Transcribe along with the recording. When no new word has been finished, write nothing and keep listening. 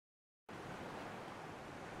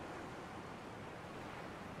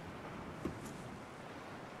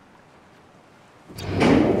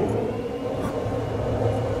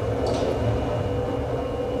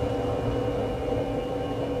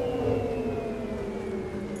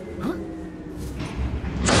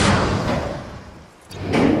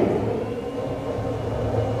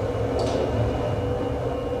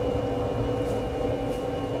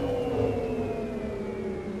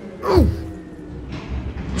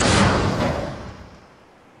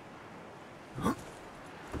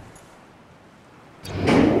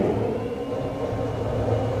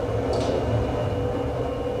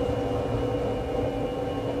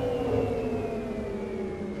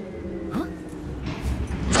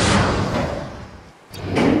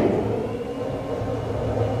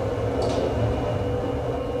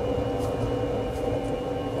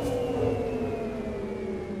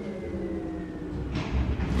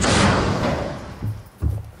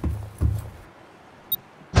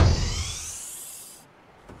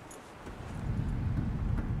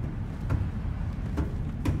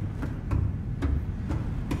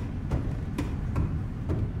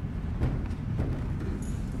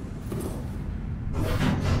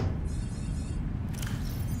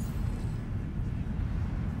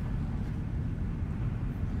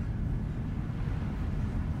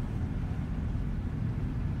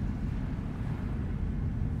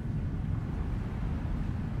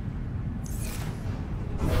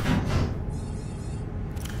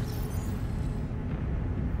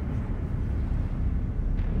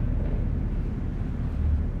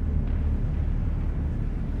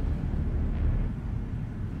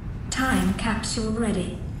Time capsule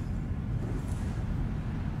ready.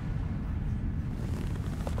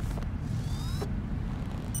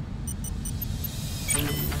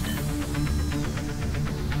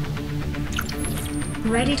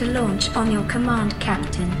 Ready to launch on your command,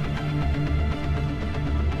 Captain.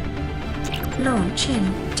 Launch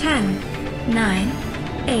in 10, 9,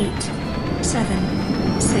 8,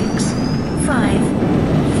 7, 6, 5,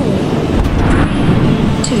 4,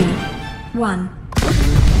 3, 2, 1.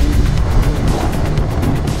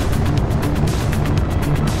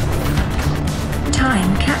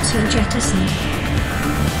 Time capsule jettisoned.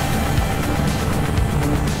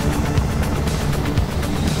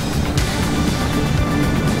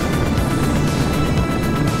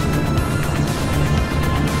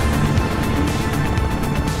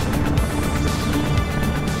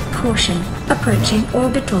 Caution, approaching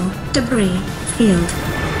orbital debris field.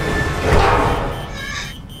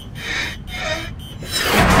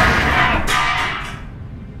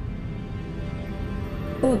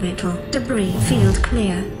 Orbital debris field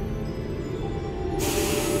clear.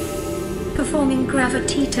 Performing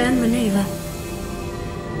gravity turn maneuver.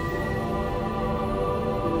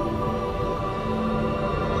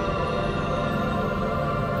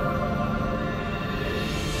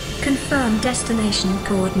 Confirm destination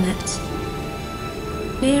coordinates.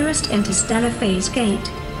 Nearest interstellar phase gate.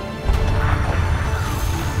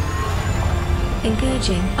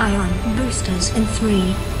 Engaging ion boosters in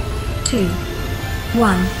 3, 2,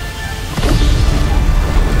 1.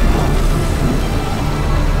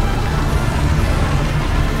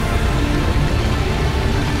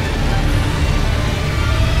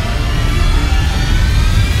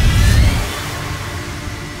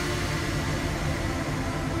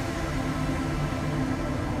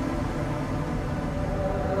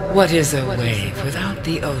 What is a wave without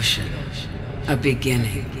the ocean? A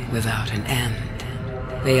beginning without an end.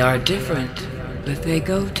 They are different, but they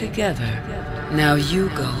go together. Now you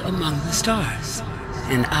go among the stars,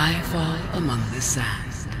 and I fall among the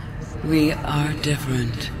sand. We are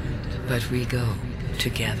different, but we go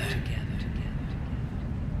together.